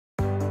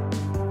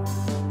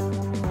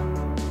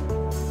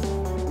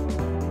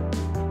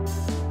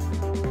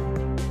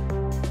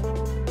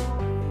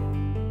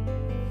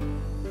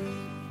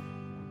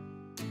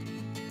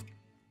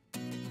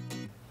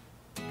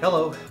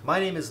Hello, my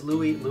name is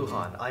Louie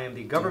Lujan. I am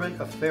the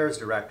Government Affairs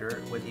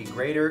Director with the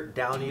Greater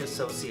Downey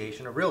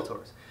Association of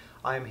Realtors.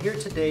 I am here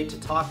today to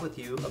talk with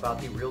you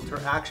about the Realtor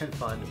Action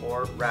Fund,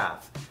 or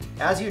RAF.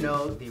 As you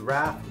know, the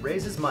RAF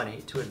raises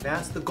money to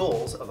advance the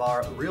goals of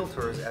our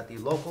realtors at the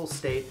local,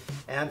 state,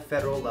 and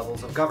federal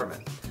levels of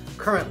government.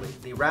 Currently,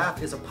 the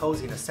RAF is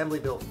opposing Assembly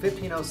Bill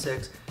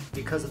 1506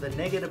 because of the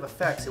negative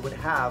effects it would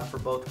have for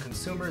both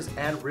consumers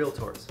and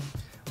realtors.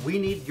 We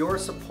need your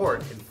support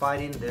in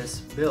fighting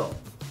this bill.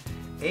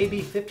 AB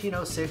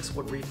 1506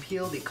 would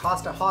repeal the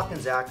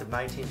Costa-Hawkins Act of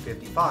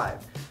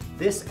 1955.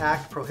 This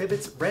act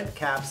prohibits rent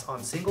caps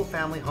on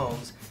single-family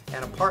homes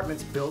and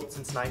apartments built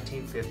since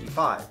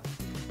 1955.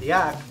 The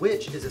act,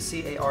 which is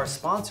a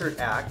CAR-sponsored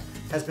act,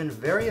 has been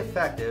very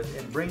effective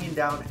in bringing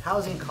down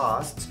housing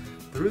costs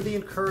through the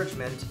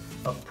encouragement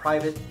of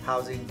private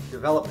housing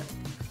development.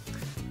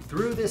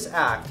 Through this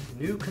act,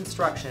 new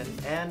construction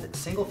and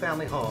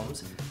single-family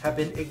homes have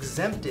been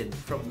exempted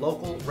from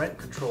local rent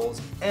controls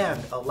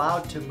and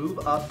allowed to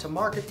move up to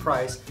market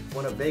price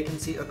when a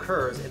vacancy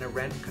occurs in a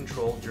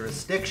rent-controlled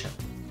jurisdiction.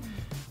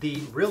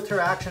 The Realtor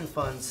Action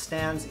Fund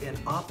stands in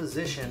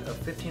opposition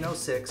of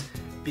 1506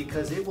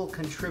 because it will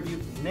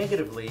contribute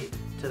negatively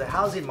to the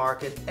housing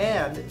market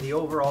and the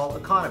overall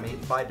economy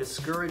by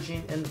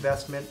discouraging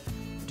investment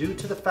due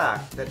to the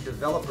fact that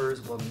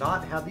developers will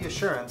not have the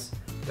assurance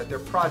that their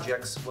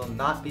projects will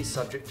not be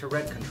subject to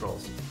rent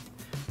controls.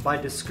 By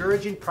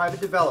discouraging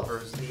private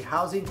developers, the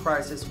housing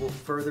crisis will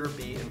further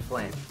be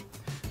inflamed.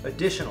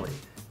 Additionally,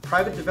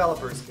 private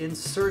developers in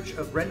search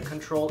of rent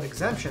control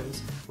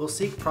exemptions will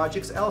seek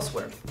projects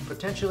elsewhere,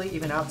 potentially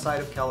even outside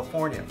of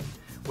California,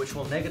 which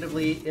will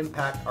negatively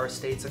impact our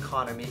state's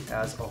economy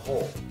as a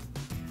whole.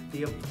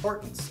 The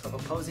importance of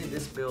opposing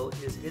this bill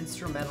is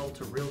instrumental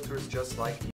to realtors just like you.